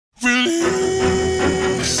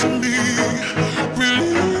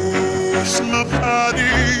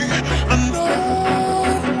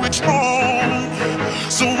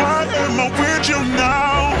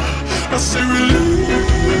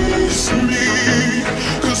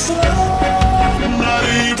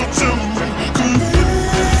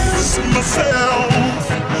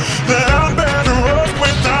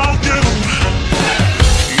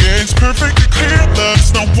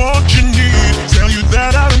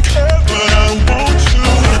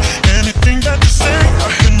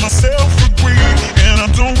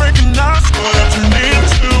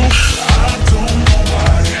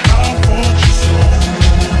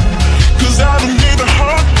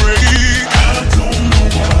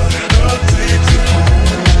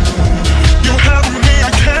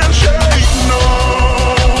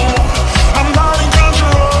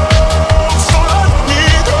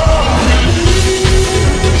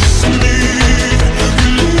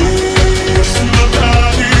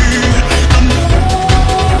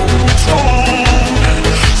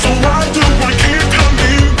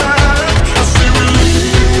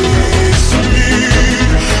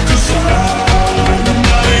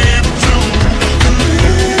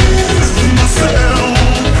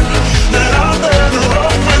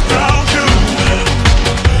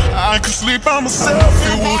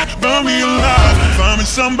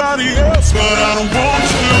somebody else, but I don't want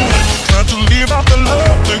to. Try to live out the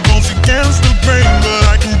love that goes against the grain, but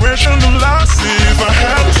I can rationalize it if I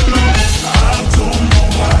have to. I don't know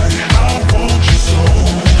why I want you so.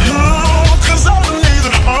 No, 'cause I don't need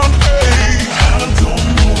a heartbreak. I don't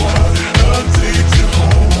know what takes you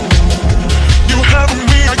home. You have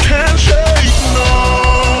me, I can't shake, no.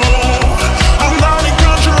 I'm not in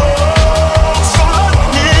control, so let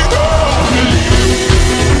me go.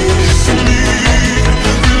 Release me,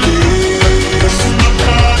 release my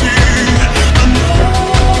body. I know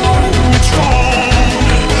it's wrong,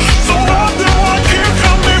 so why do I keep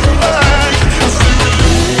coming back? I say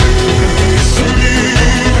release me,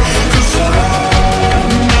 'cause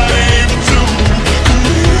I'm not able to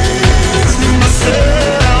convince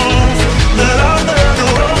myself that I'm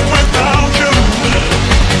better off without you.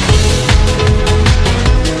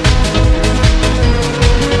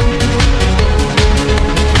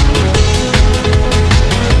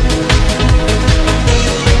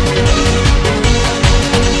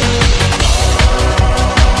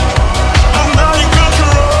 I'm not in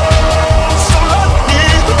control, so let me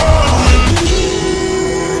go.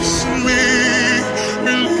 Release me,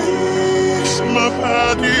 release my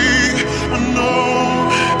body. I know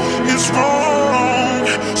it's wrong,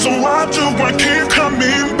 so why do I keep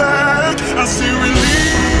coming back? I say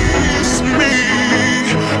release me,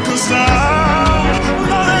 'cause I'm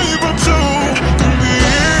not able to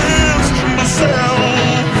convince myself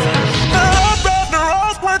that I'm better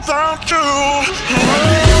off without you.